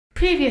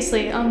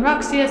Previously on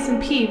Roxy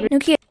RSMP.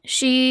 Nokia,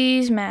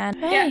 she's mad.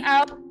 Hey. Get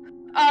out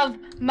of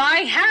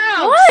my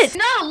house! What?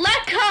 No,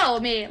 let go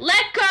of me!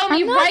 Let go of me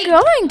I'm not right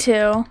going to.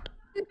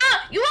 No,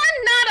 you are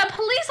not a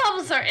police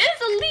officer! It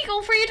is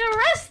illegal for you to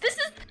arrest! This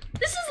is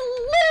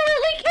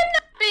literally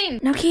kidnapping!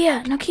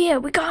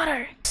 Nokia, we got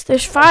her.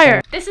 There's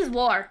fire. This is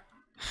war.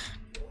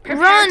 Prepare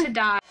Run! to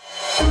die.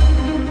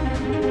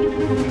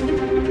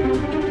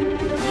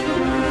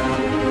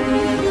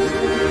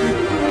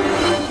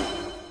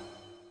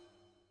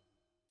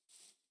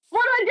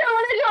 What do I do?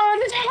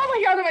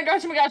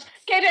 Oh my gosh.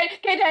 KJ.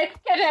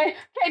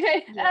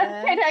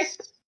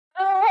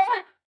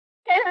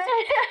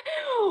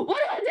 What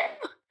do I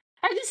do?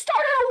 I just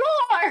started a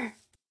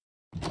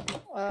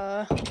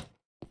war!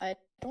 I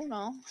don't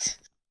know.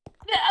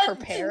 Uh,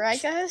 Prepare, I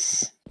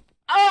guess?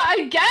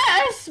 I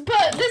guess,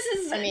 but this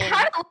is I mean-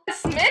 kind of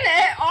last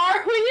minute.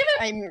 Are we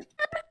even?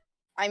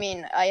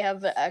 I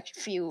have a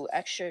few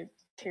extra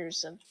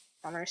pairs of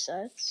armor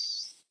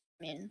sets.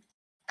 I mean,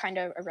 kind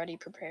of already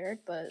prepared,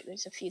 but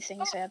there's a few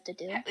things I have to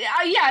do.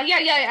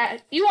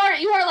 Yeah. You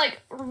are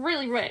like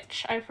really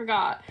rich. I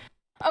forgot.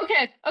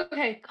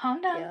 Okay,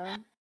 calm down. Yeah.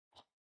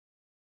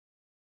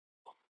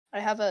 I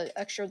have a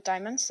extra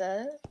diamond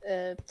set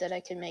that I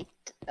can make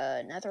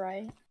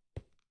netherite.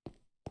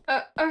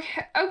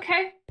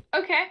 Okay.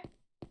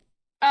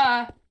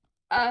 Oh,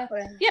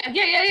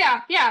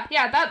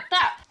 Yeah.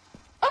 That.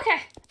 Okay.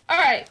 All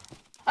right.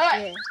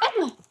 Yeah.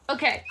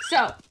 Okay.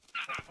 So,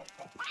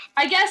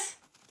 I guess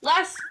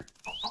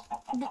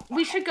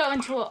we should go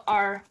into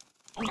our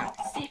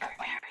secret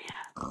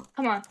area.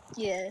 Come on.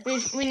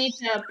 Yes. We need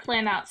to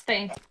plan out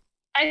things.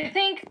 I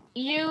think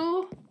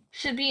you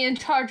should be in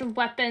charge of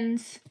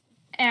weapons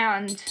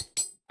and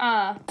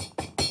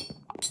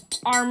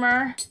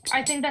armor.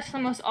 I think that's the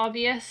most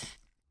obvious.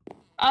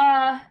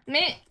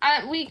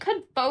 We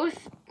could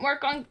both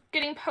work on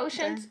getting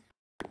potions.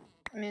 Okay.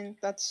 I mean,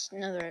 that's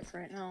netherite for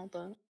right now,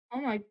 but Oh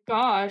my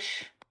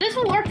gosh. This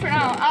will work for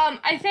now.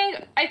 I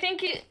think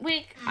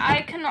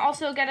I can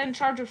also get in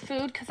charge of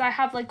food because I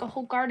have like a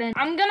whole garden.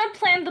 I'm gonna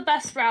plan the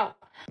best route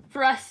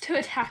for us to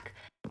attack.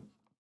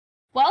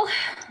 Well,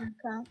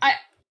 okay.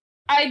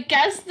 I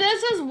guess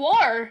this is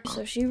war.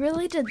 So she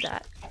really did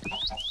that.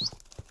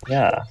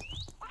 Yeah.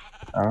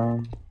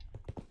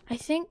 I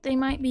think they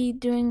might be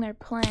doing their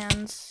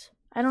plans.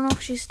 I don't know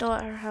if she's still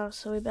at her house,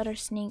 so we better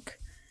sneak.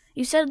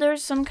 You said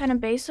there's some kind of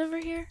base over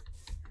here?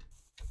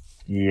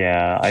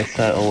 Yeah, I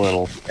set a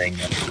little thing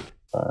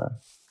up.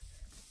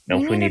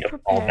 If we need to fall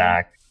prepare.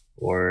 back,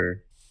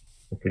 or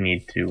if we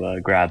need to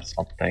grab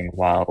something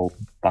while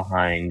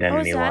behind Oh, is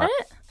enemy that line.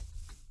 it?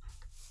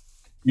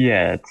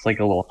 Yeah, it's like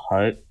a little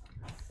hut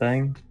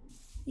thing.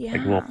 Yeah.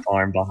 Like a little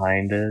farm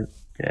behind it.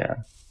 Yeah.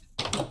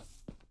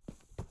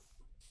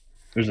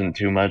 There isn't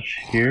too much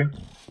here,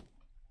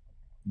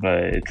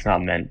 but it's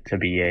not meant to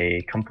be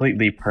a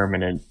completely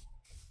permanent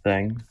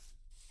thing.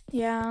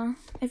 Yeah.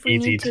 If we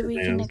Easy need to, to we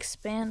can do.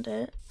 expand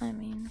it. I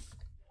mean,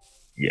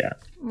 Yeah.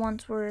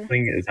 once we're... The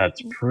thing is,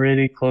 that's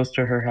pretty close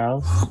to her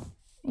house.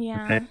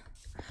 Yeah. Okay.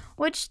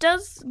 Which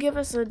does give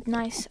us a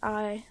nice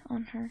eye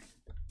on her.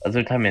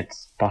 Other time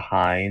it's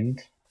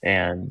behind,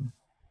 and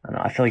I don't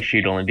know, I feel like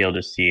she'd only be able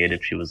to see it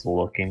if she was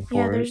looking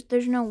Yeah, for it.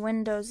 there's no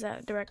windows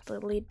that directly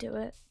lead to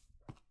it.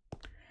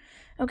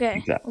 Okay,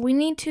 Exactly. we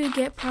need to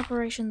get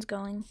preparations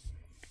going.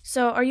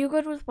 So, are you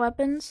good with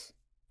weapons?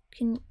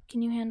 Can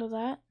you handle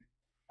that?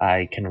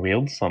 I can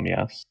wield some,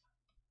 yes.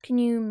 Can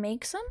you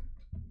make some?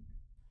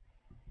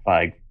 If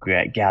I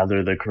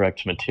gather the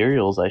correct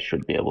materials, I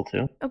should be able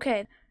to.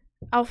 Okay,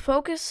 I'll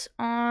focus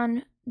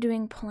on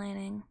doing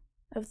planning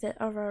of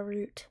our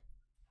route.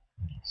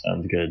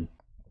 Sounds good.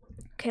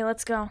 Okay,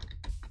 let's go.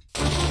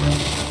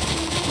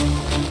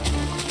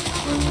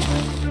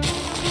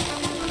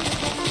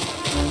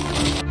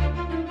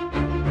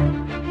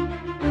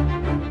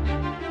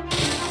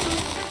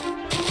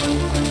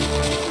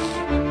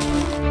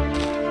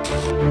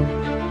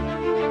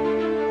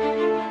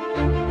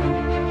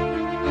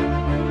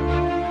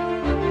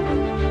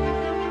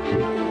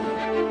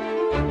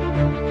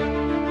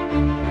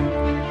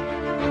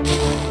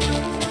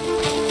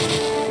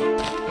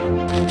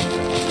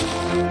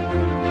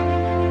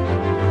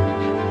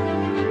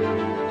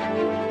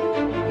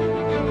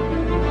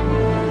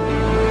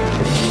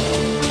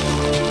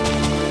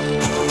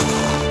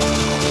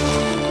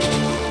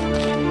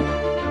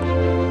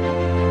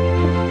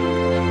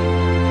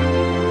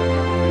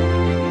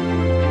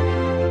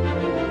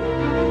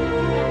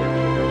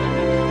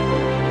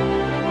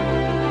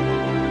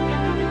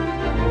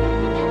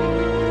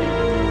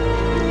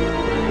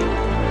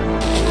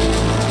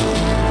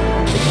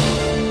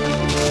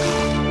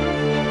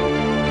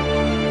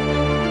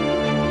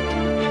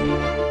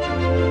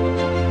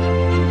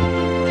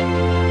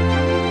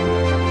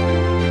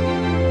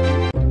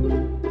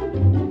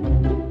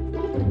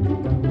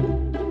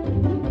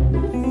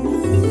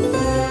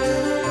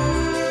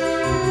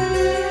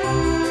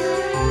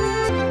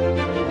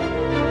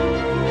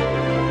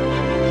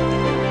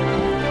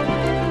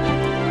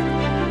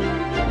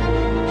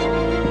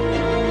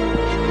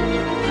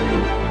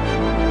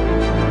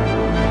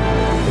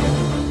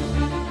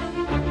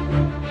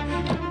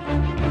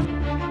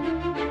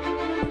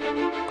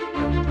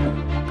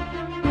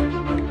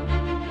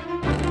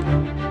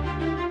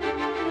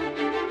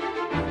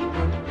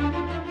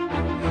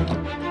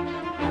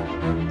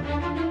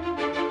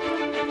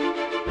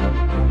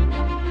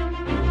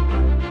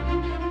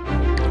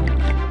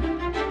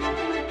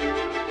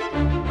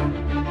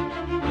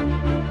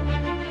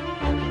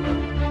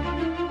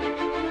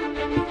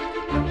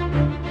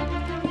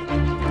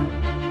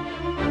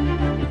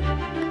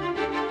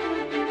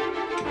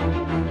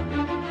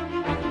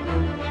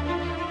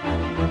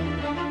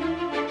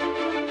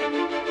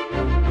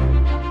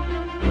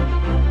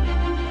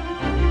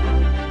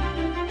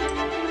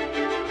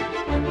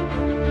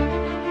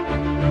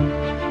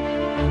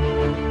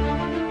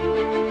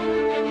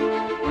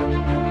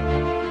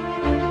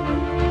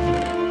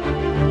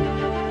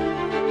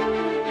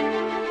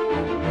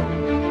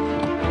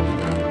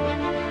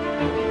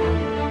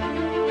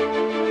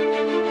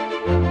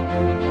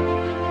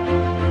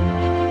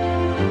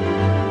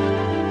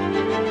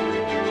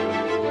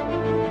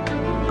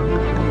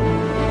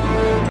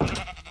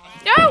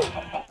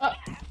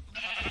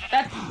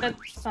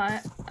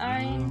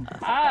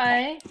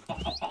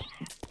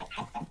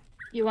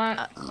 You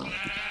want?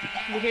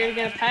 You here to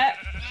get a pet?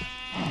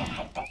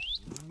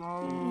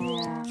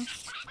 Yeah.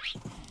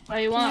 What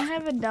do you Can I want?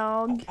 have a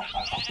dog?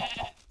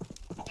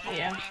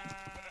 Yeah.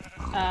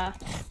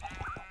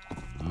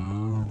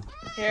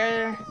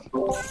 Here.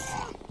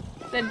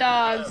 The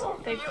dogs.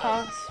 They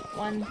cost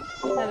 1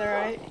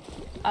 netherite.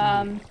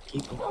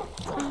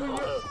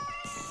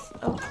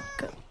 Oh,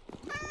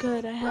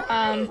 good. I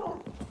have.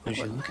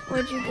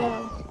 Where'd you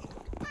go?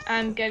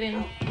 I'm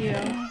getting you.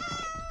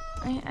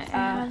 I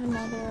have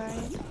another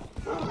right.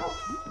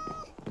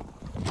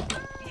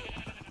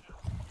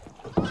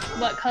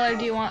 What color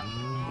do you want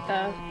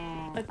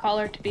the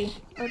collar to be?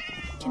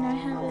 Can I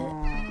have it?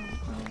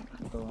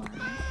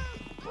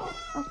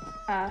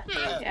 Black.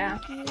 Yeah.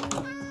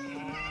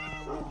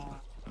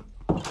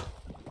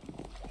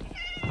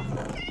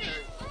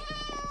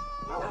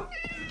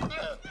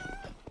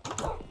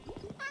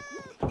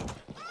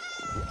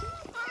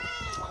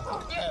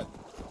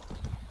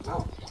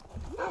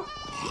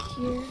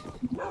 Here.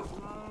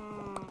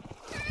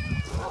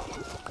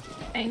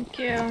 Thank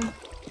you.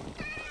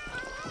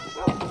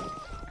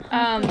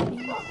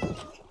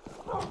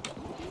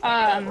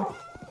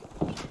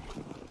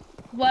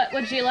 What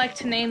would you like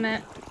to name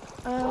it?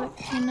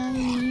 Can I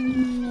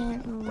name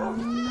it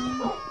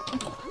Luna?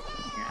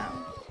 Yeah.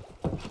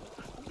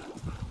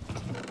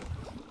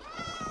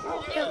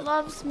 It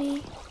loves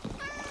me.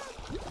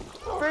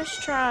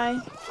 First try.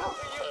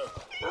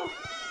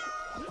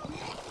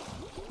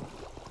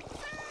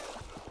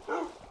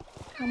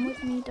 Come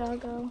with me,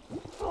 doggo.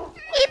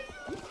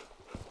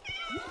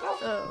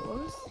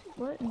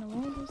 What in the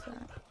world was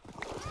that?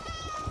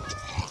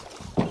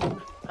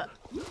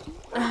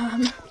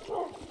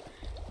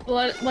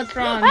 What's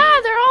wrong?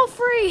 Ah, they're all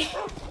free!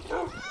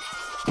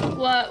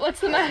 What's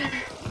the matter?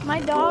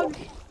 My dog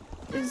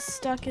is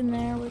stuck in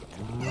there with...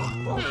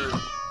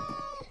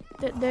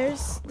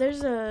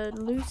 There's a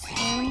loose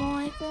animal,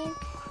 I think.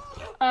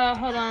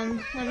 Hold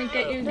on. Let me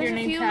get you There's your a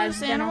name few tag.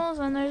 loose animals,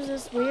 and there's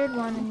this weird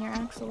one in your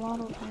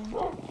axolotl tank.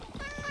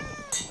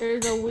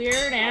 There's a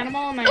weird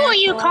animal in my Who are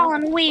you axolotl.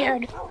 calling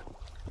weird?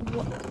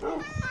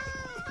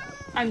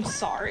 I'm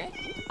sorry.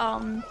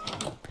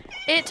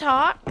 It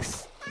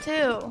talks,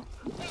 too.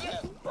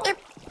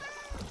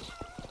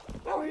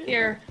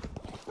 Here.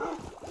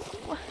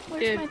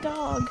 Where's Dude. my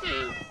dog?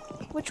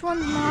 Which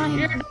one's mine?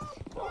 You're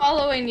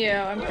following you,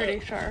 I'm pretty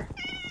sure.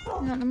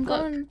 No, I'm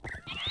going...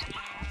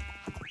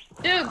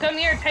 Dude, come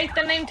here, take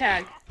the name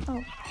tag.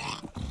 Oh.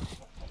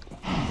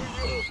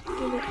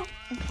 Give it.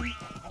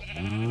 Okay.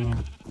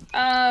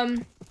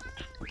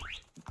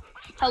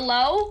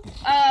 Hello?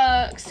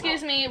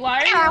 Excuse me,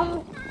 why are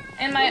you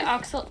in my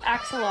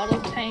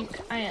axolotl tank?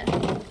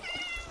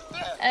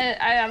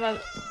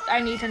 I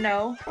need to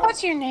know.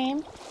 What's your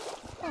name?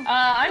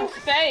 I'm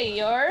Faye,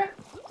 your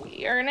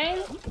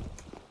name?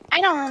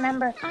 I don't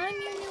remember. I'm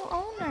your new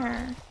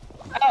owner.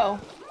 Oh.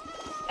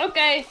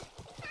 Okay.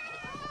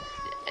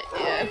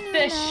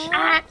 Fish.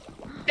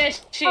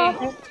 Fishy.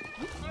 Okay.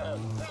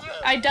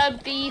 I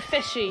dubbed the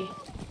fishy.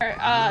 Get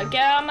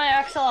out of my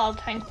axolotl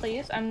tank,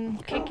 please. I'm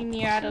kicking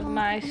you out of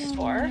my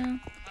store.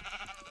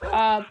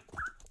 I'm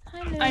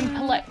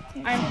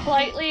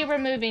politely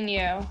removing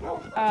you.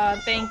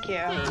 Thank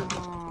you.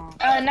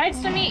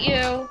 Nice to meet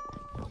you,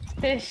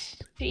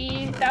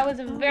 fishy. That was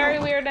a very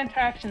weird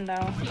interaction,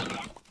 though.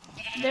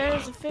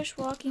 There's a fish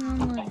walking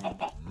on land.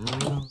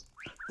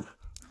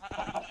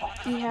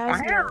 He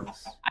has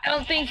gills. I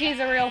don't think he's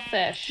a real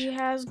fish. He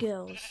has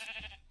gills.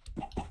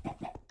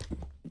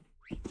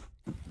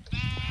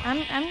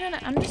 I'm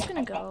just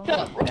gonna go.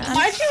 So,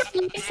 why'd you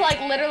release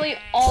like literally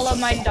all of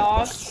my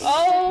dogs?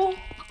 Oh,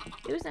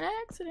 it was an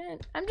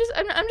accident. I'm just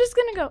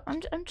gonna go.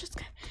 I'm just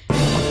gonna.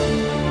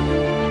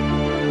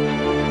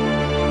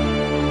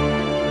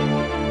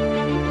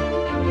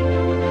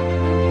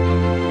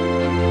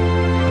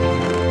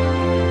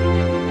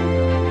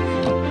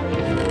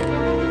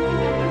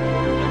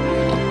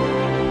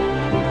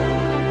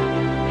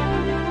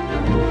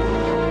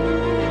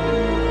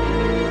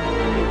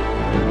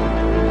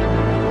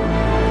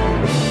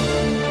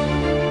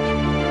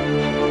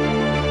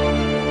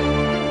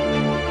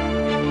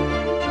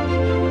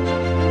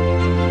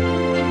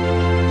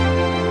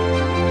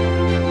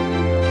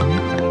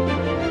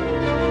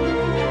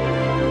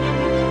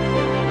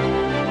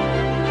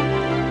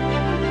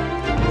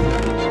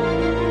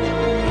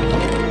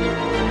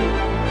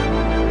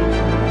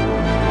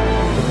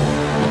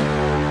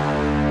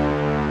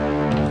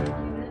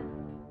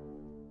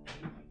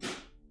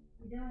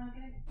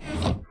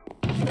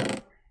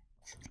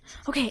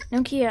 Okay,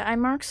 Nokia, I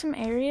marked some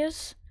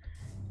areas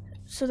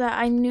so that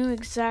I knew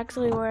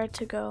exactly where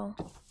to go.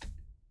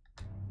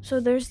 So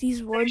there's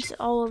these woods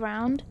all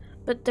around,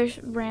 but they're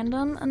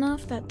random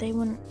enough that they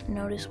wouldn't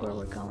notice where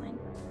we're going.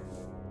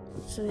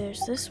 So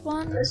there's this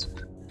one,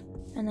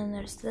 and then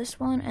there's this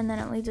one, and then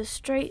it leads us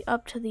straight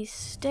up to these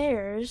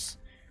stairs.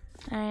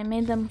 I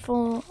made them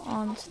full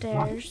on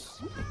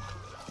stairs,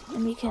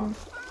 and we can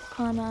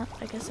climb up.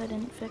 I guess I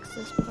didn't fix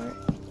this part.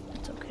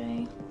 It's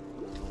okay.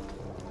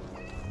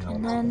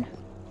 And then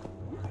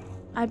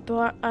I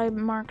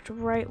marked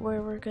right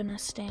where we're gonna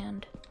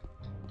stand.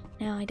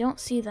 Now I don't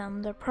see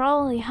them. They're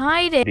probably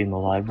hiding Be in the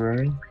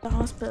library. in the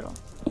hospital.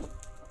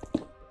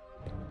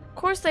 Of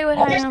course they would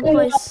hide in a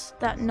place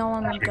that no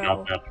one I would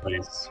forgot go. that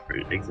place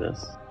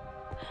exists.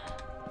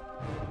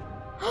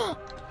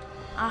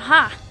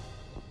 Aha!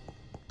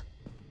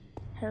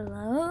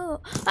 Hello?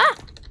 Ah!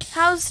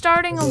 How's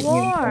starting a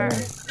war?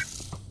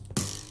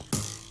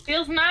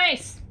 Feels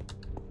nice.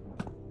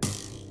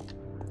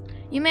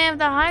 You may have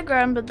the high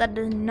ground, but that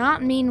does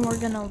not mean we're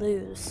gonna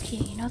lose.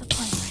 Yeah, you know the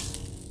plan, right?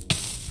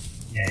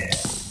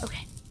 Yeah.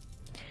 Okay.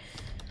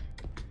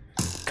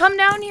 Come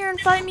down here and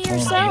fight me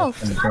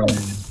yourself.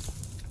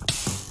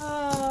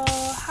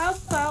 How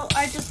about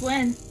I just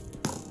win?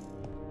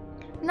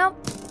 Nope.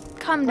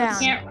 Come down.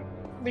 Can't.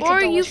 We could Or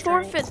go you with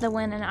strength. forfeit the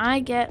win and I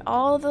get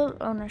all the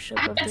ownership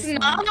of That's this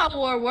not land. how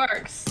war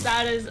works.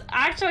 That is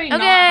actually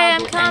not Okay, how I'm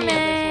any of coming.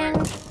 this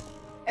works.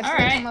 If All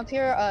they right. come up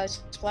here,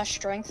 splash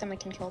strength, and we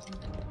can kill them.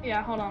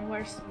 Yeah, hold on.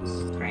 Where's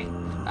strength?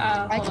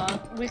 Hold on.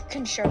 We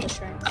can share the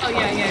strength. Oh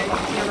yeah,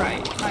 you're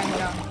right. I'm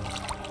down.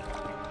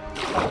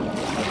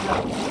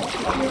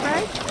 You're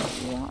right.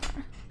 You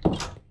are.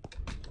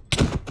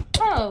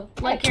 Oh,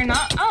 like you're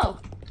not? Oh,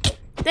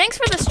 Thanks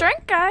for the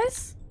strength,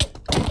 guys.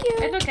 Thank you.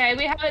 it's okay.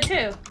 We have it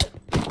too.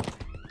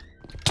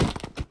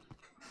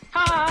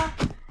 Ha!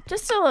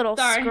 Just a little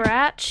Sorry.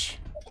 scratch.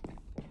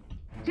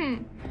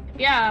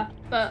 Yeah,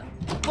 but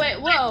wait,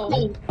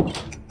 whoa.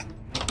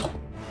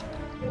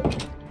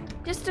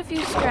 Just a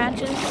few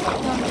scratches.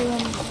 Don't do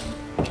anything.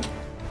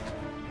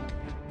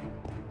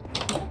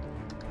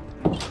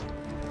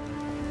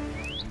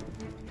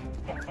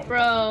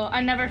 Bro,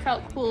 I never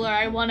felt cooler.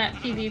 I won at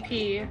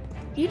PvP.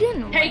 You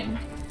didn't Hey. win.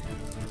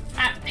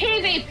 At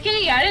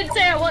PvP, I didn't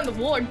say I won the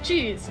war.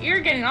 Jeez, you're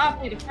getting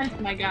awfully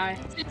defensive, my guy.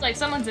 Seems like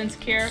someone's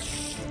insecure.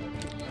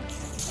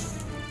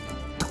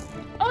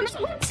 Oh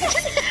no!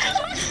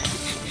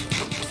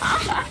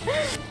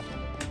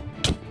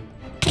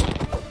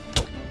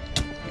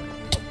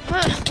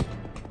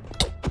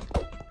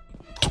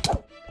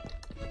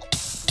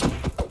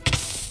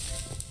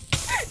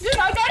 Dude,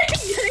 I'm not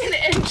even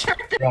getting injured.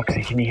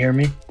 Roxy, can you hear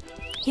me?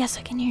 Yes,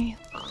 I can hear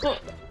you.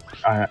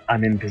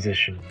 I'm in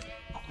position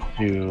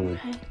to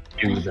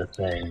do the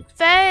thing.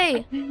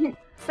 Faye!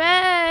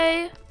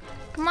 Faye!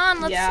 Come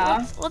on,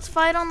 Yeah? let's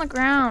fight on the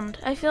ground.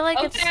 I feel like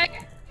Okay.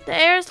 the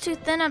air is too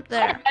thin up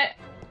there. Alright,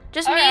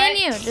 Just me and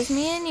you. Just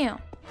me and you.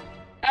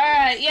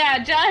 alright,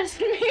 yeah, just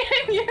me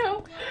and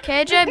you.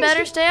 KJ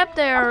better stay up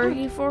there or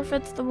he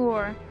forfeits the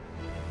war.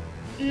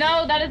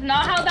 No, that is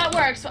not how that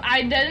works.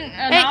 I didn't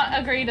not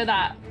agree to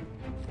that.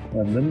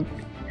 And then,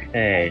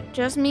 hey,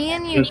 Just me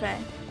and you, Faye.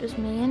 Just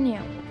me and you.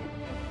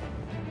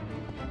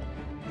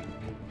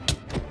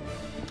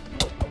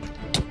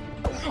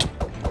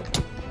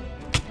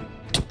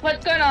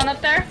 What's going on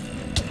up there?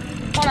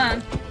 Hold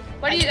on.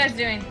 What are you guys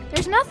doing?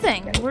 There's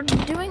nothing. We're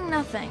doing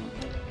nothing.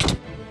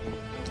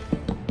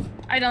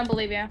 I don't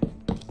believe you.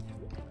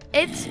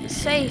 It's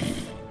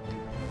safe.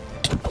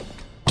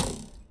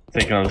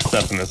 take another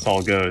step and this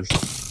all goes.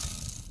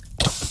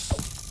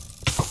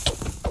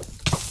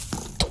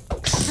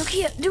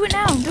 Okay, do it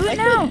now. Do I it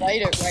now. could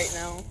light it right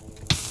now.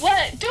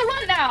 What? Do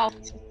what now?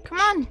 Come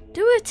on,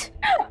 do it.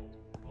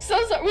 So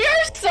we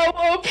are so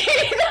OP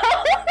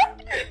now.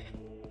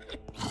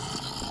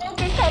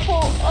 Okay, couple.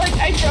 Like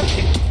I broke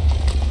it.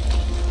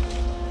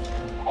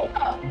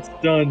 It's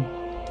done.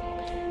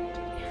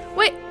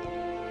 Wait,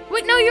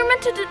 no, you're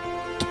meant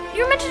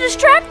to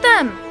distract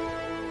them,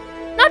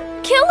 not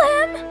kill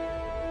him.